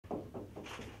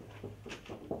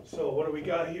So what do we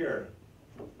got here?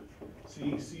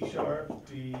 C, C sharp,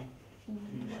 D,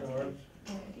 D sharp,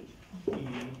 E,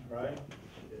 right?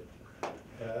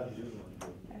 F,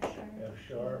 F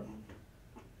sharp,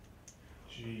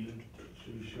 G,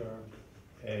 G sharp,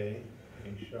 A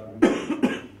sharp, B.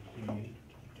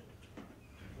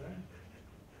 Right?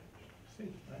 C,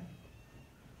 right?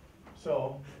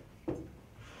 So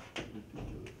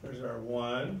there's our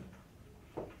 1,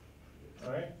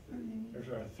 right? There's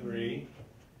our 3.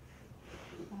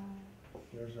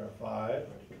 There's our 5.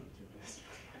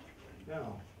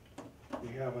 Now, we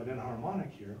have an enharmonic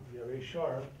here. We have A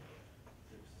sharp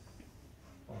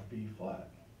or B flat.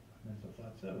 And that's a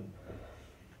flat 7.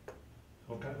 So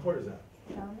what kind of chord is that?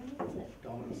 Dominant.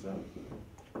 Dominant 7.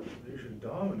 So there's your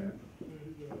dominant.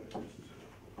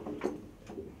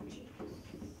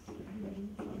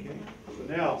 Okay. So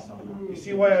now, you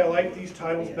see why I like these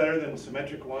titles better than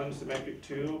symmetric 1, symmetric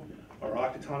 2, or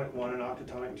octatonic 1 and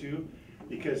octatonic 2?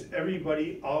 Because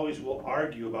everybody always will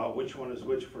argue about which one is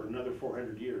which for another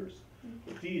 400 years.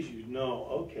 With these, you know,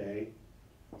 okay.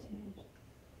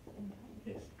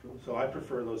 So I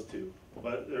prefer those two,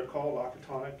 but they're called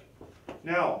octatonic.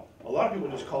 Now, a lot of people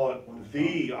just call it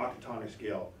the octatonic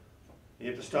scale. You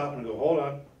have to stop and go, hold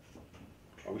on.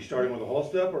 Are we starting with a whole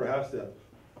step or a half step?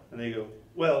 And they go,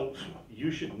 well,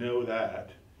 you should know that.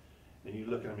 And you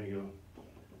look at them and you go,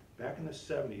 back in the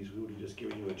 70s, we would have just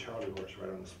given you a Charlie horse right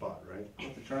on the spot, right?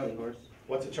 What's a Charlie horse?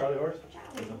 What's a Charlie horse?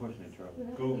 There's a horse named Charlie.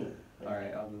 Google. All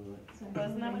right, I'll Google it.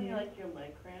 Wasn't that when you like your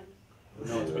leg cramp?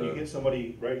 No, it's when you hit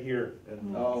somebody right here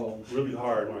Oh. really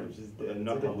hard with a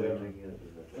knuckle.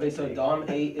 Wait, so Dom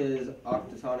 8 is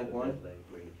octatonic 1?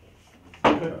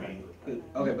 Could be.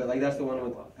 Okay, but like that's the one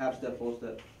with half step, full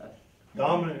step.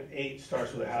 Dominant 8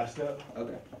 starts with a half step.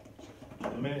 Okay.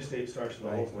 Diminished 8 starts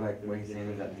with a whole step. Like what he's saying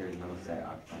is that there's no set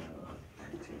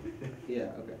octatonic.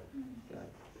 Yeah, okay. Got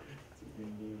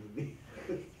it.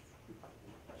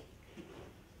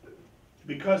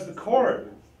 Because the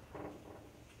chord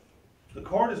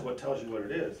is what tells you what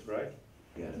it is, right?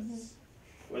 Yes.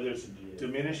 Whether it's a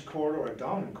diminished chord or a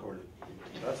dominant chord,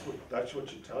 that's what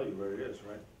should tell you where it is,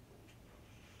 right?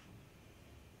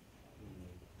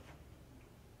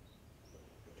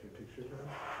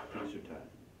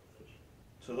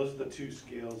 So those are the two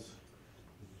scales,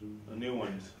 the new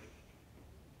ones.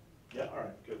 Yeah, all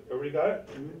right, good. Everybody got it?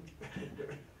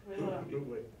 Wait, hold on.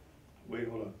 Wait,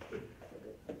 hold on.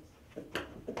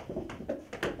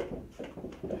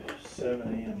 7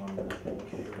 a.m. on this.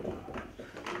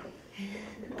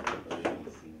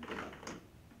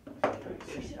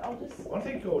 We should all just. Why don't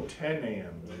they go 10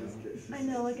 a.m.? I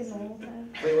know, like a normal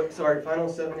time. Wait, what? Sorry, final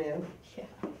 7 a.m. Yeah.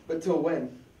 But till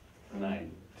when?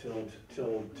 9. Till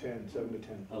 10, 7 to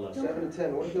 10. 11. 7 to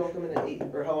 10. What if they all come in at 8?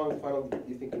 Or how long is final do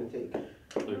you think gonna take?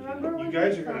 Remember when You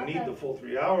guys we are gonna thought need that- the full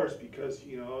 3 hours because,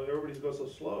 you know, everybody's go so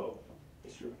slow.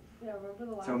 It's true. Yeah, remember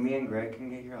the last. So me and Greg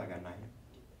can get here like at 9.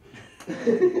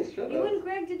 Shut You up. and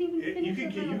Greg didn't even finish.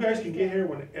 You guys can get here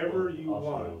whenever you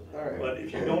want. All right. But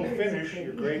if you don't finish,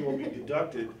 your grade will be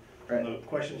deducted from the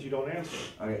questions you don't answer.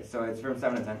 Okay, so it's from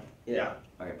 7 to 10? Yeah.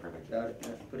 Okay, perfect. Got it. Yeah,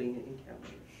 putting it in calendar.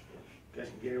 You guys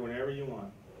can get here whenever you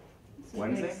want.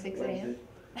 Wednesday? Like 6 a.m.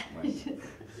 Wednesday.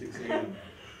 6 a.m.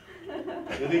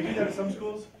 Do they do that at some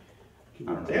schools? I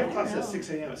don't They know. have classes at 6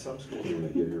 a.m. at some schools.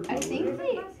 I think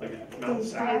they. Like at I Mount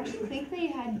Sac. actually think they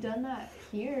had done that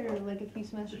here like a few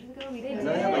semesters ago. We And didn't.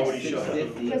 I have like Nobody showed up.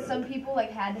 650. Because some people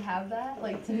like had to have that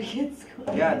like to get school.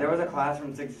 Yeah, there was a class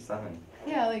from 6 to 7.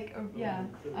 Yeah, like yeah.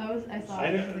 I saw. I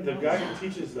it. know the guy who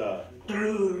teaches like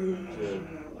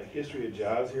history of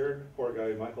jazz here, poor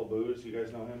guy Michael Booz, you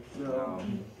guys know him? No.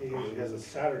 He has a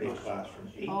Saturday class from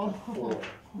 8 Oh. to 4.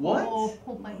 What? Oh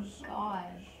my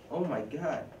gosh. Oh my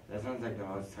god. That sounds like the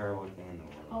most terrible thing in the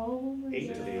world. Oh my 8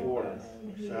 god. to 4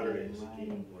 Saturdays.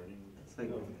 It's like,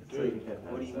 what do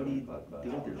you do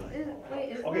with your life? Wait,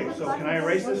 is Okay, the so class can I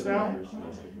erase this now? once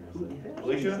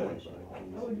Alicia? a month?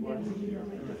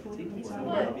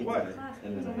 What?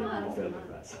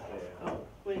 Oh,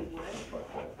 wait, what?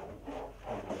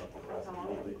 How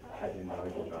long? Like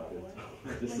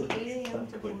 8 a.m.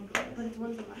 to 4. But it's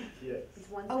once a month. It's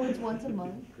once. Oh, it's once a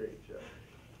month. Great job.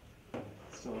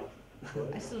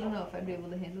 I still don't know if I'd be able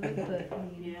to handle it, but I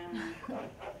mean, Yeah.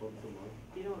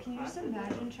 You know what can you just class it is?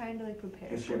 imagine trying to like prepare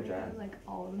It's for your it, job. like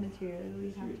all the material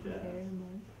we have to prepare in a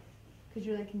month? Because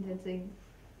you're like condensing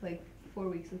like 4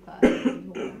 weeks of class into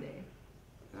one day.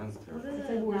 Sounds One terrible. of It's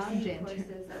the like worse than value janitor.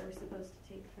 courses that we're supposed to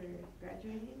take for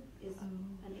graduating is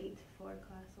Oh. an 8 to 4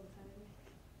 class on Saturday.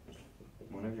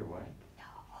 One of your what?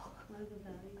 One of the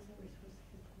values that we're supposed to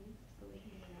complete, so we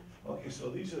can Okay, so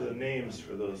these are the names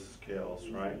for those scales,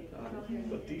 right?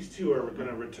 But these two are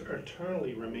gonna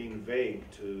eternally remain vague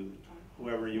to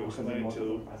whoever you explain it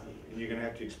to. And you're gonna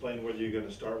have to explain whether you're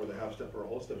gonna start with a half step or a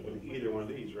whole step with either one of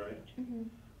these, right? Mhm.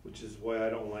 Which is why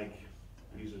I don't like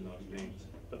using those names,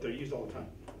 but they're used all the time.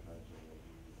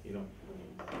 You know,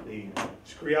 the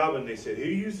Scriabin, they said, who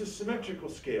uses symmetrical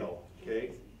scale?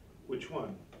 Okay, which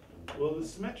one? Well, the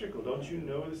symmetrical, don't you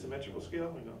know the symmetrical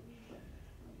scale? We know.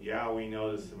 Yeah, we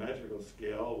know the symmetrical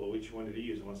scale. Well, which one did he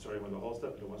use? The one starting with a whole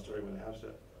step or the one starting with a half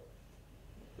step?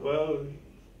 Well,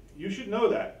 you should know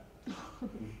that.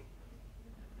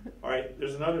 All right,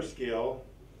 there's another scale,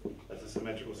 that's a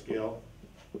symmetrical scale,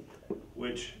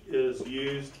 which is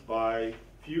used by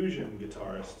fusion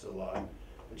guitarists a lot.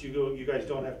 But you guys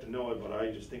don't have to know it, but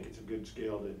I just think it's a good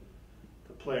scale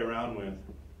to play around with.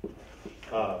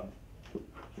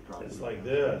 It's like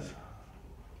this.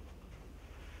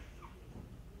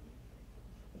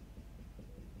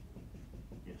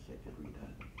 Yes, I could read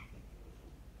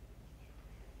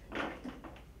that.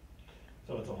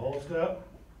 So it's a whole step,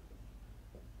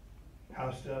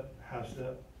 half step, half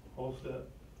step, whole step,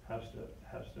 half step,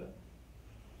 half step.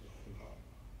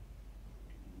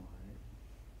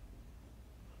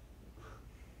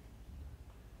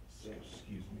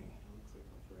 Excuse me.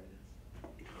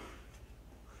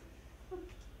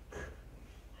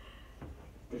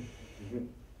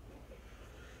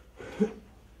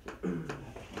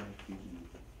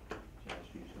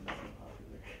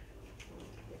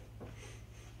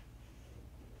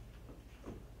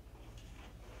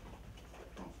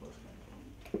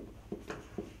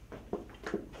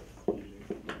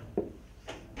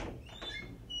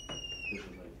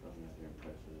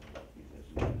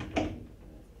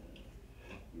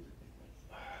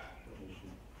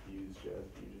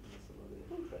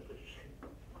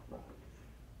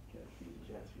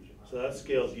 So that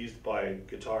scale is used by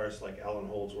guitarists like Alan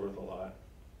Holdsworth a lot.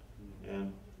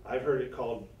 And I've heard it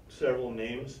called several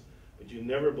names, but you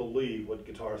never believe what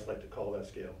guitarists like to call that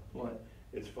scale. What?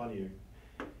 It's funny.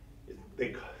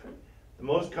 The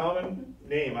most common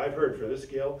name I've heard for this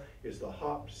scale is the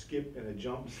hop, skip, and a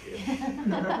jump scale.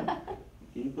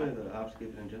 Can you play the hop,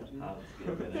 skip, and jump scale? Hop,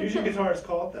 skip, and Fusion guitarists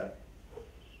call it that.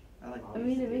 I like. I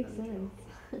mean, it makes sense.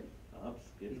 hop,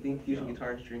 skip. You think fusion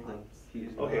guitarists drink like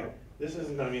fusion? Okay, this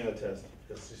isn't gonna be in the test.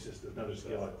 This is just another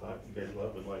scale I thought you guys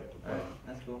love, but like. Alright,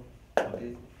 that's cool.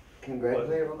 Okay.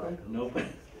 Congratulate real quick? Nope.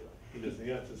 He doesn't,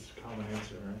 yeah, it's his common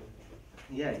answer, right?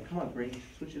 Yeah, come on, Brady,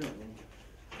 switch it up, man.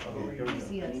 Okay, here we go.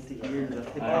 See I us. need to hear the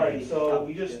hip All right, so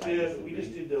we just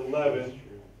did the 11.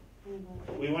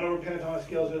 We went over pentatonic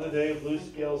scales the other day, blues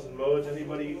scales and modes.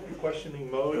 Anybody questioning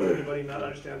modes? Anybody not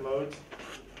understand modes?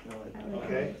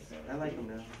 Okay. I like them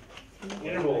now.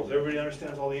 Intervals. Everybody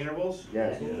understands all the intervals?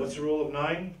 Yes. What's the rule of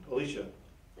 9? Alicia?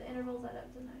 The intervals add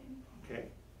up to 9. Okay.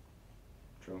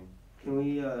 True. Can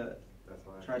we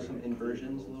try some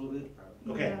inversions a little bit?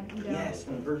 Okay. Yeah. Yes,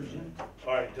 inversion.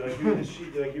 All right. Did I give you this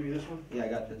sheet? Did I give you this one? Yeah, I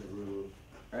got this.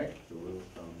 Right? The rule of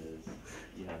thumb is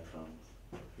you have thumbs.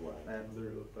 What? I have The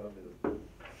rule of thumb is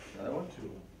another one? 2.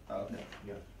 Oh, okay.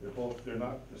 Yeah. They're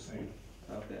not the same.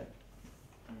 Okay.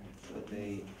 So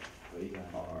they What you got?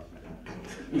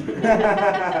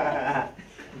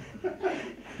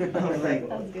 I was like,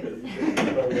 That was good.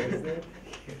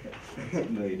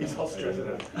 No, you He's don't. all stressed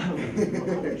out.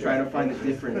 trying to find the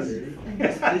difference.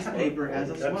 This paper has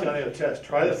a That's on smudge. the test.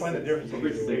 Try to find the difference in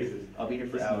these Which spaces. I'll be here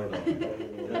for hours.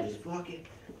 Just fuck it.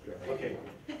 Okay.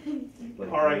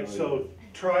 All right, so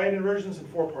triad inversions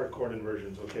and 4-part chord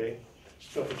inversions, okay?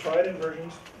 So for triad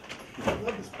inversions, I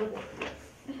love this purple.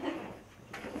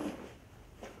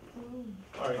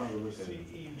 All right, C,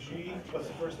 E, G, what's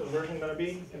the first inversion gonna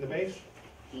be in the bass?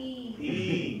 E.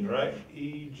 E, right?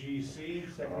 E, G, C,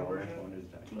 second inversion.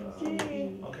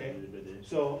 Okay,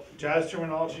 so jazz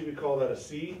terminology, we call that a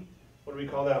C. What do we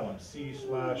call that one? C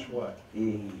slash what? E.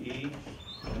 E,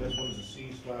 and this one's a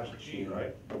C slash G,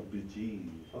 right? G.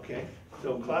 Okay,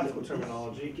 so classical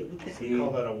terminology, C. we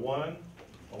call that a 1,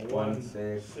 a 1, 1,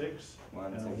 6, One,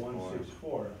 and a 6, 1, 4. 6,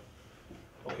 4.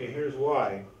 Okay, here's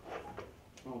why.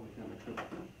 Oh, we got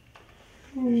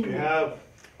a If you have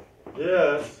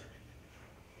this,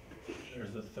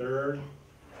 there's a third,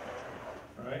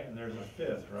 right, and there's a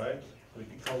fifth, right? So we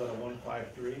can call that a 1,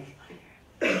 5, 3.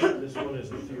 This one is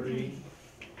a 3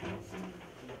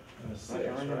 and a 6,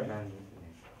 right?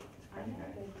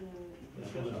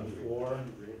 This one is a 4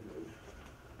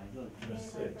 and a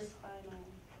 6.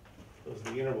 Those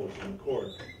are the intervals in the chord.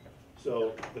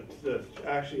 So the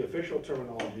actually official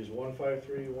terminology is 1, 5,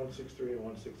 3, 1, 6, 3, and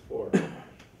 1, 6, 4.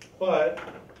 But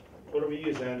what do we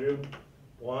use, Andrew?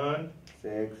 1,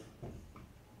 6,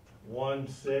 1,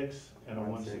 6, and a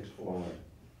 164.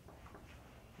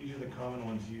 These are the common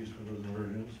ones used for those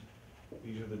inversions.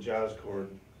 These are the jazz chord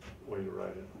way to write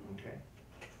it, okay?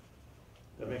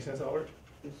 That make sense, Albert?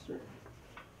 Yes, sir.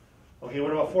 Okay,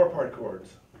 what about 4-part chords?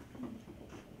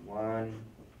 1,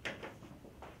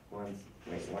 1,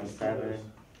 wait, 1 7,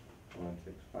 1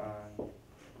 6 5. 1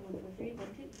 4 3 1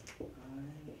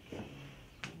 2.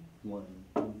 1.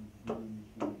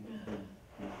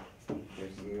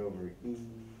 There's C over E.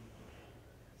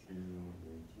 C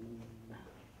over G.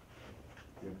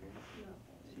 You okay?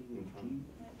 C with T.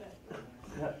 Not bad.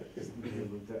 It's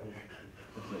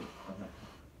like,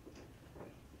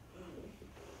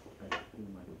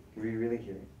 Were you really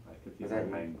kidding? I could Was feel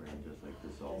that my you? hindbrain just like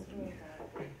dissolving.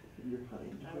 Your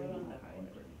hind. I wrote on that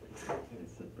Hindbrain.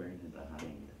 It's the brain in the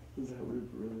hind. Is that really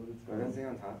what it's What does it say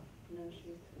on top? No,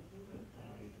 she's.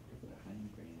 The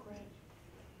hindbrain. Greg.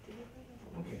 Did you write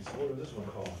on Okay, so what is this one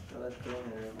called? Oh, that's going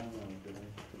there. I don't know.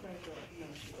 Greg wrote, no,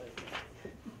 she wasn't.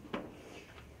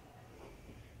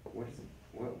 What is it?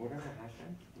 What are the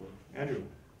hashtags? Andrew,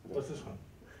 what's this one?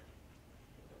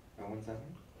 1 7?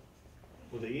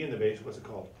 With the E in the base, what's it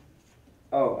called?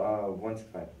 Oh, 1 6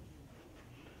 5.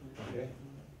 Okay.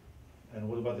 And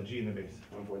what about the G in the base?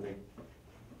 1 4 3. 1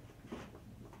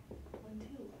 2.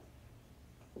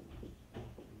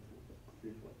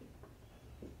 3 4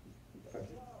 5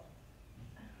 6.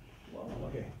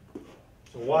 Okay.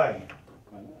 So why?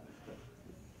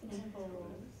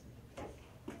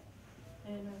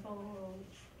 Intervals.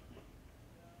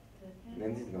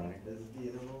 Lindsay's going. Is it the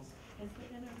intervals? It's the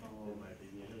interval. might be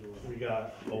the intervals. We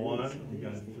got a 1, we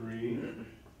got a 3,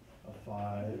 a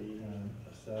 5, and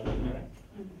a 7, right?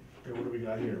 Here, what do we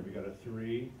got here? We got a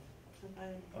 3, So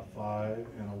five, a 5,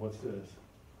 and a what's this?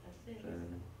 that's it.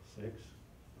 6.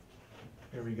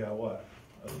 Here we got what?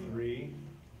 A 3,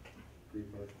 3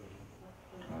 4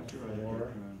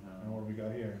 4, and what do we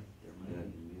got here?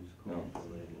 No.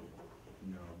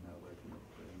 Neural network in the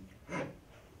brain.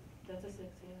 That's a 6,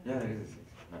 Yeah, yeah. it is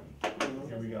a 6.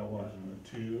 Here we got what? A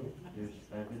 2, There's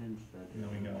evidence that. and then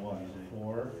we got what? using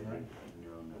 4, right?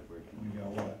 Neural network. We got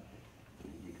what?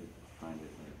 You could find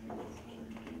it like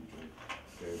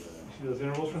there's a. See those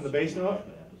intervals from the bass note?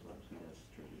 Epilepsy that's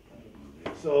triggered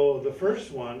by the So the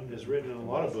first one is written in a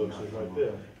lot of books, is like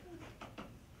this.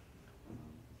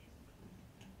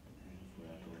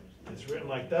 It's written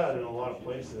like that in a lot of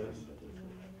places.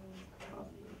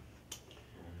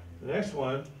 The next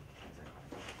one,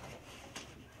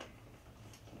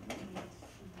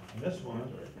 and this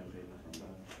one,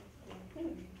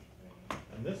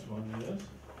 and this one is.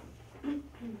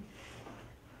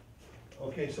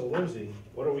 Okay, so Lindsay,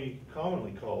 what do we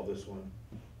commonly call this one?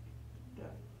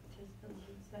 Just the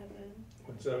 7,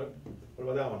 1 7? What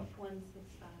about that one? 1 6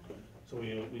 5. So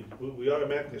we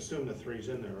automatically assume the 3's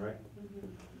in there, right?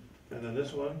 And then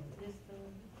this one, This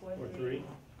one, 4 or 3. 3?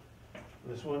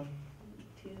 This one?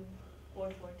 2 4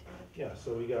 4 2. Yeah,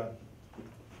 so we got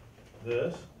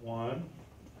this, 1,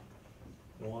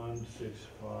 1 6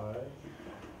 5,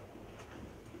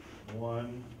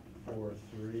 1 4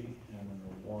 3, and then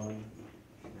a 1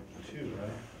 2,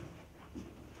 right?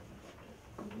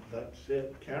 That's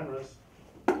it, cameras.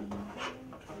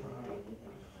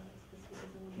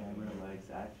 Camera likes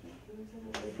action.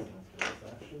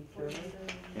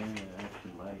 Camera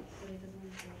action lights.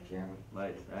 Yeah.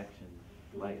 Lights action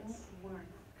lights.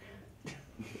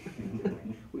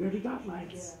 We already got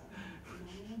lights.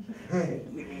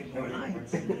 We need more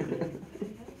lights. Did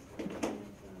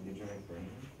you make brain?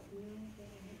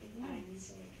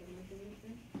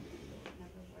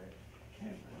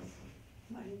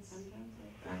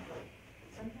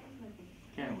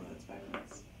 Camera, that's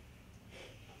backwards.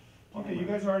 Okay, you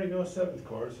guys already know 7th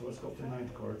chord, so let's go to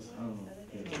 9th chords. Oh,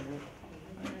 okay.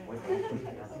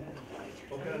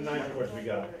 What kind of 9th chords we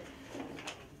got?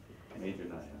 Major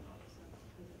 9.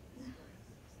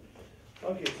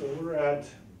 Okay, so we're at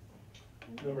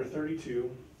number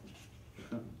 32.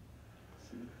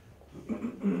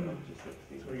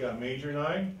 So we got major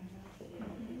 9.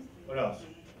 What else?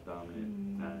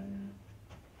 Dominant 9.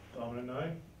 Dominant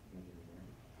 9.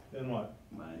 Then what?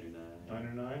 Minor 9.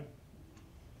 Minor 9.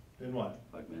 Then what?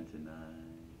 Augmented 9.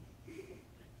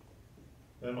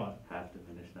 Then what? Half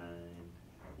diminished 9.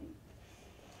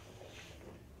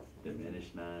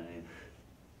 Diminished 9.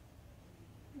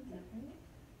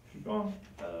 Keep going.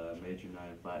 Major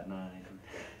 9 flat 9.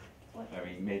 I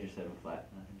mean major 7 flat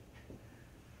 9.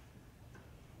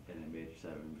 And then major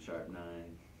 7 sharp 9.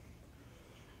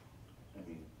 I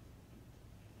mean,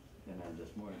 and then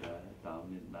just more of that.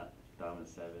 Dominant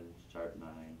 7 sharp 9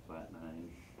 flat 9.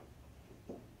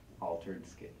 Altered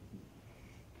scale.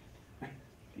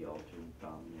 The altered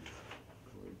dominant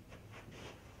chord.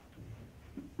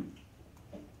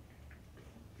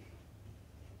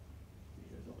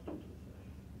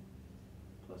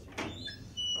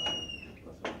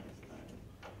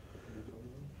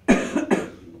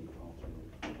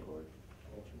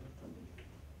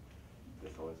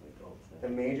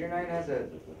 Major 9 has a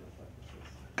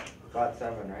flat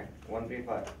 7, right? 1 3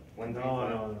 5. 1 3 5.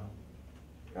 No.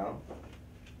 No?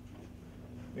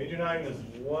 Major 9 is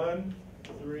 1,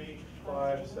 3,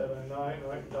 5, 7, 9,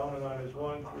 right? Dominant 9 is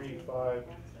 1, 3, 5,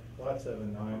 flat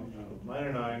 7, 9.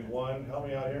 Minor 9, 1, help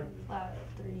me out here. Flat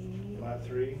 3. Flat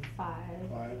 3. 5.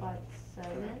 Five. Flat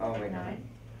 7. Oh, wait, 9.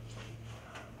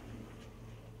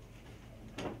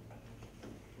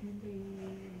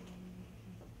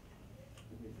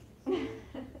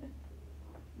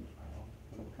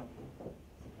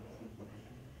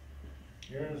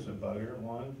 Here's a bugger.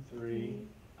 1, 3.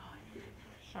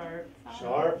 Sharp.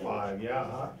 Sharp 5, yeah,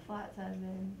 huh? Flat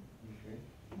 7.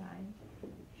 9.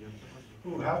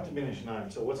 Ooh, half diminished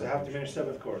 9. So what's a half diminished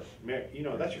 7th chord? You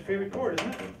know, that's your favorite chord,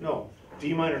 isn't it? No.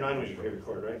 D minor 9 was your favorite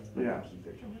chord, right? Yeah.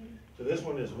 So this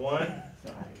one is 1,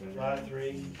 flat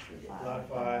 3, flat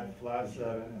 5, flat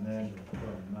 7, and then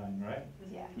 9, right?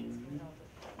 Yeah.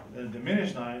 The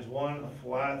diminished 9 is 1,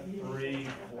 flat 3,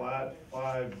 flat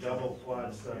 5, double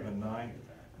flat 7, 9.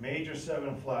 Major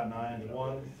 7, flat 9 is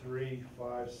 1, 3,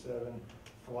 5, 7,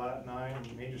 flat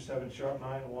 9. Major 7, sharp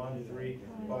 9, 1, 3,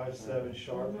 5, 7,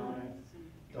 sharp 9.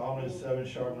 Dominant 7,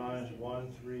 sharp 9 is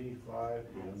 1, 3, 5,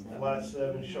 flat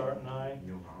 7, sharp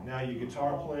 9. Now you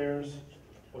guitar players,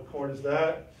 what chord is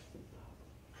that?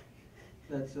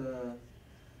 That's oh,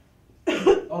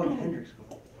 the Hendrix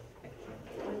chord.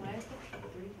 Why is it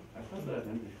 3? I thought that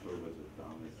Hendrix chord was a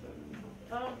dominant 7.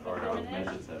 Oh, Or but no,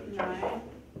 diminished major 7. 9.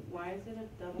 Why is it a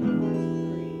double 3?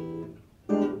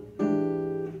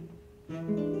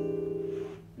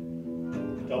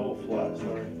 Double flat,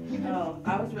 sorry. Oh, I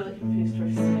was really confused for a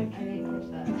second. I didn't catch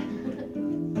that.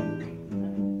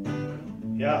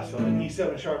 Yeah, so an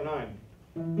E7 sharp 9.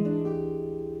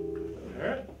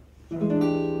 There.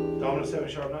 Dominant 7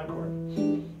 sharp 9 chord.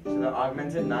 So the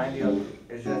augmented 9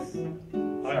 is just.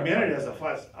 Augmented has a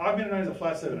flat. Augmented 9 is a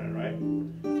flat 7 in it, right?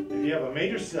 If you have a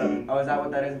major 7, Oh, is that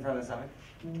what that is in front of the 7?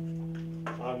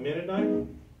 augmented 9,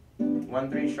 1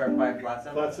 3 sharp 5 flat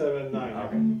 7? flat 7, 9.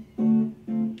 Okay.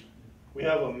 We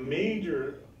have a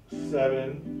major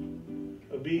 7.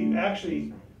 It'd be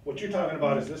actually what you're talking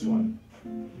about is this one.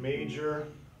 Major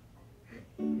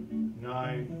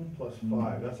 9 plus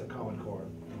 5. That's a common chord.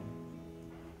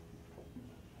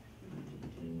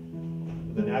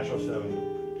 The natural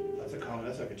 7. That's a common.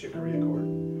 That's like a chicoria chord.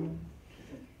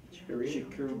 Chicoria.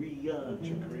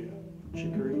 Chicoria.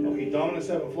 Okay, dominant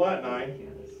 7 flat 9.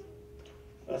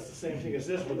 That's the same thing as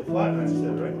this with the flat 9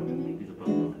 instead, right?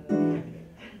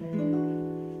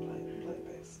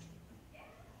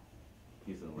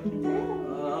 He's an electric.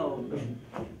 Oh.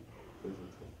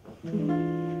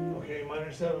 Okay,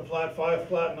 minor 7 flat 5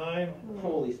 flat 9.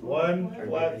 Holy smokes. 1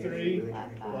 flat 3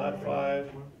 flat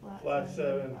 5 Flat flat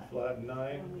 7 flat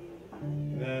 9.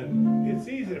 And then it's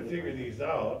easy to figure these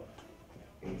out.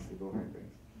 It needs to go right there.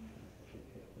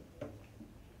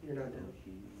 You're not down.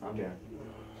 I'm down.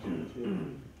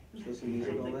 Just listen to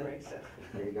music all night.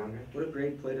 There you go, man. What if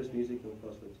Greg played us music and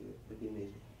we'll listen to it? It'd be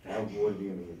amazing. That would be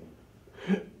amazing.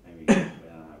 Maybe we don't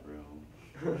have room.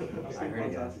 I heard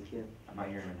it, Fantastic, yeah. I'm not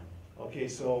hearing it. Okay,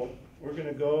 so we're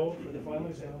gonna go for the final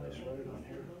exam. Let's write it on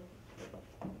here.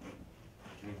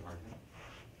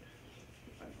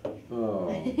 Oh,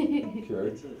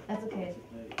 okay. That's okay.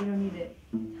 We don't need it.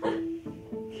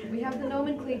 We have the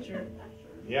nomenclature.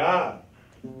 Yeah.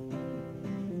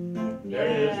 There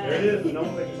it is. There it is. The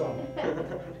nomenclature song.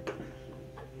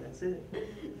 That's it.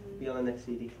 Be on the next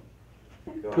CD.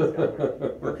 Go on, Scott.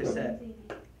 Or cassette.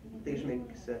 They should make a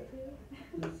cassette.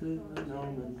 This is the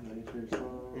nomenclature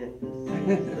song. Yeah, this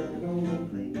is the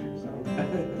nomenclature song.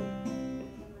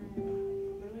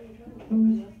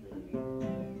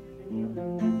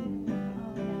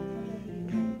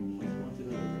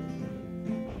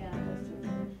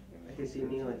 I can see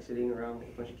me like sitting around with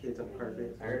a bunch of kids on the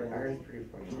carpet. I heard it's pretty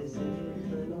funny. This is the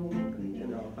nomenclature.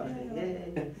 No,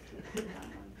 yeah.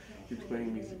 You're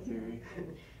explaining music theory.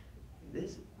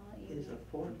 This is a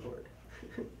 4 chord.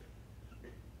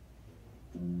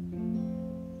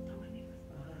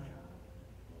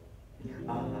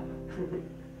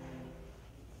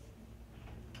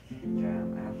 Yeah,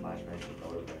 I have flashbacks with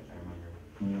rollerblades. I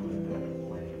remember with the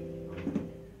plane.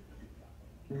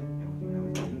 And when I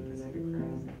was in Pacific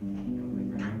Crest, it was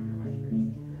like right after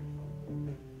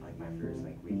my first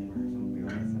like weekend rehearsal. We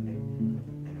were on a Sunday, and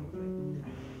it was like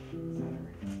Saturday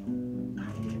rehearsal. I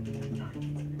didn't get to talk to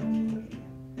like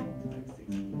 16.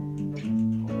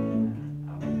 Oh,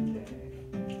 I was dead.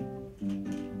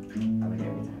 I like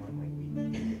every time I'm like we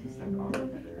get stuck off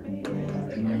together.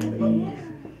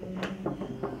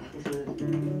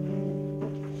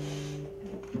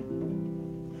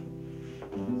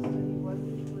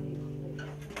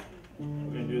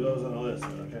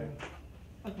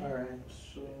 Alright.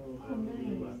 So, Oh, nice.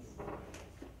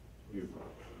 You do?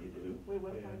 Wait,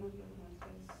 what time was it Wednesday?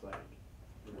 It's like.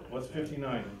 What's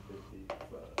 59?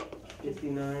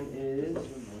 59 is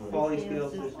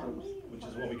polyscale systems. Which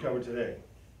is what we covered today,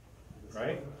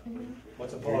 right?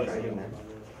 What's a You're polyscale? driving that.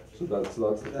 So that's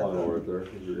the final right there, is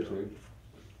what you're saying?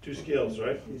 2 scales,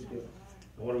 right? Two scales.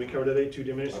 And what did we cover today? 2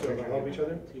 diminished scales on top of each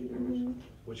other?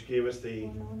 Which gave us the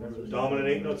dominant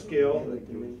 8-note scale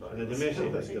and the diminished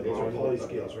 8-note scale. Those are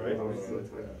polyscales, right?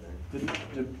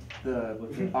 The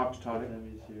octatonic.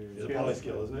 It's a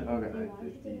polyscale, isn't it? Okay.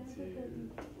 52,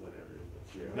 whatever.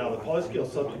 Now, the polyscale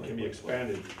subject can be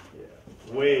expanded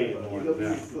way more than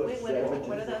that. Wait, what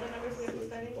are the other numbers we have to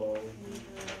study?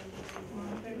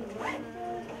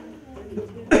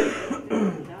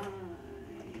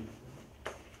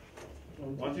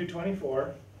 1 through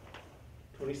 24,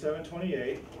 27,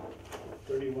 28,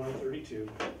 31, 32.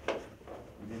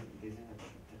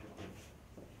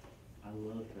 I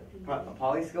love that.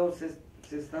 Polyscope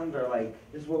systems are like,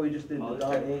 This is what we just did, the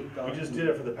dot 8, We just did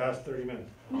it for the past 30 minutes.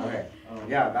 okay,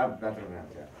 yeah, that's what I'm at,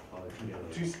 yeah.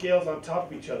 2 scales on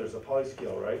top of each other is a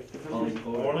polyscale, right? We're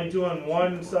Polychord. only doing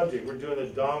one subject. We're doing the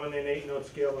dominant 8-note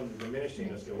scale and the diminished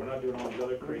 8-note scale. We're not doing all these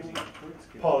other crazy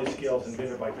polyscales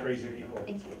invented by crazy people.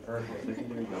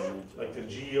 Like the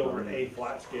G over A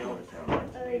flat scale.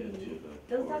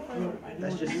 Those are fun.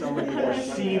 That's just somebody Or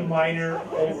that. C minor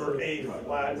over A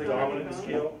flat dominant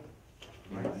scale.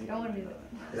 Don't want to do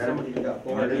Is that Somebody who got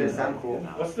Or bored. does it sound cool?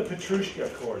 What's the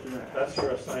Petrushka chord? That's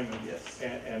your assignment, Yes.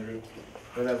 Andrew.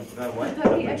 Or the what? that.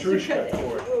 Petrushka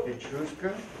chord.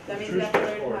 Petrushka? That means you have to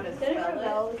learn how to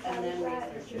spell it and then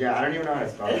research it. Yeah, I don't even know how to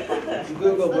spell it.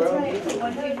 Google, Let's bro. write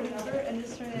one page number and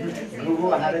just try to.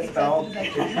 Google how to spell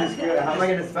Petrushka. How am I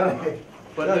gonna spell it?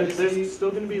 But No, there's you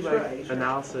still gonna be you like try, you try.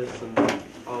 analysis and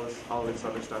all this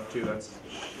other stuff too. That's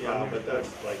Yeah, but that's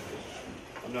like,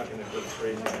 I'm not gonna go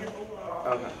crazy.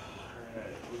 okay.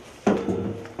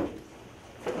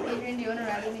 Adrian, do you want to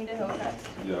ride with me to Hillcrest?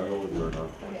 Yeah, I'll go with you right now.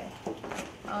 Okay.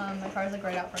 My car's like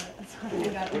right out front, so I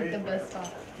got like the bus stop.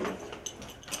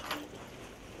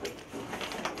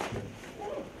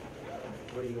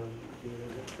 What are you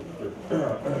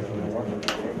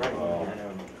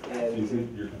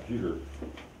PC, your computer,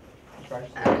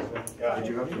 Did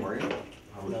you go to Oregon?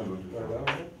 how much you looking for?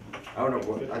 Oh no,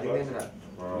 what, I think they said that.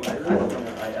 Wow. I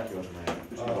have to go to my.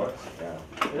 $50?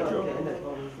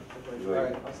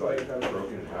 Yeah. It's like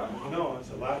broken in half. No, it's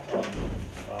a laptop,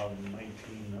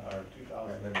 19 or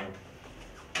 2000,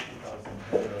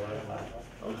 2010 or 11 laptop.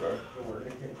 Okay.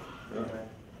 Yeah.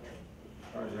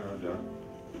 Alright, yeah, I'm done.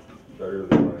 Better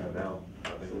than what I have now, I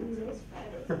think.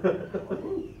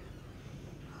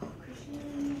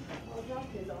 Christian, I'll drop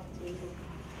his off too.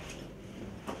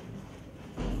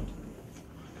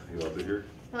 You love to hear?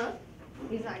 Huh?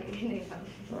 He's not getting any come.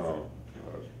 Oh,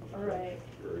 gosh. Alright.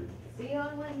 Great. See you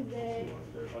on Wednesday.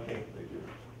 Okay. Thank you.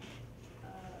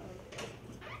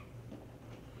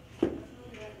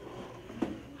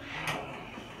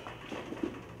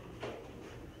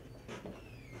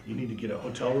 You need to get a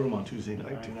hotel room on Tuesday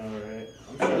night. I know, right?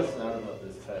 I'm so sad about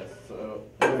this test. So,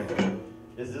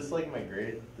 is this like my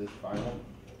grade, this final?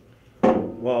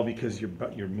 Well, because your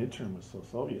midterm was so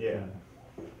Soviet.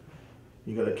 Yeah.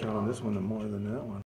 You gotta count on this one more than that one.